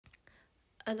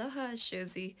Aloha, it's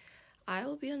Josie. I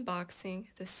will be unboxing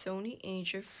the Sony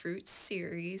Angel Fruit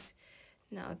series.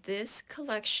 Now, this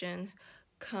collection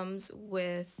comes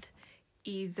with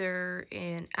either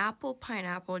an apple,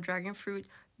 pineapple, dragon fruit,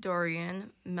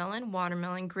 durian, melon,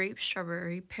 watermelon, grape,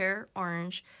 strawberry, pear,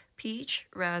 orange, peach,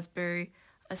 raspberry.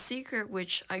 A secret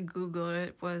which I googled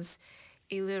it was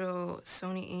a little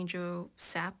Sony Angel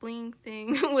sapling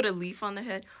thing with a leaf on the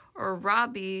head, or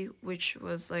Robbie, which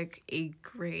was like a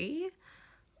gray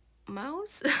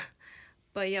mouse.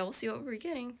 But yeah, we'll see what we're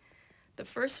getting. The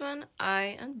first one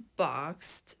I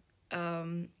unboxed,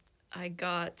 um, I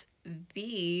got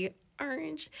the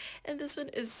orange, and this one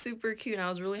is super cute. And I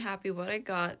was really happy what I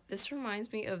got. This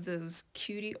reminds me of those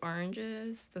cutie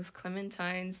oranges, those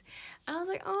clementines. I was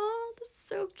like, oh, this is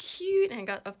so cute. And I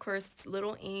got, of course, its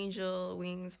little angel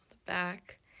wings on the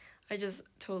back. I just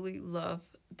totally love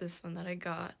this one that I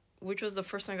got, which was the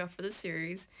first one I got for the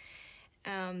series.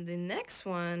 The next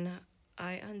one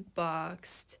I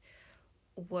unboxed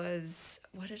was,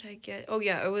 what did I get? Oh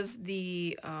yeah, it was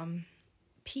the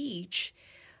peach,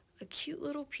 a cute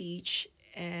little peach,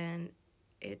 and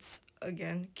it's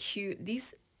again cute.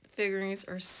 These figurines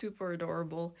are super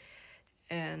adorable,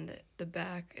 and the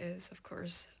back is, of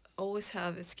course, always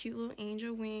have its cute little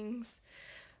angel wings.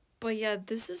 But yeah,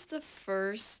 this is the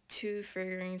first two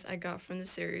figurines I got from the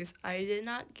series. I did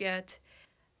not get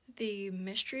the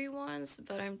mystery ones,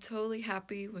 but I'm totally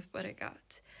happy with what I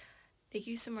got. Thank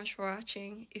you so much for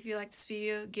watching. If you like this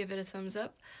video, give it a thumbs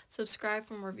up, subscribe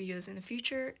for more videos in the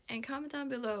future, and comment down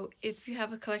below if you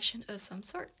have a collection of some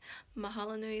sort.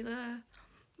 Mahalo nui la.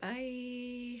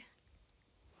 Bye!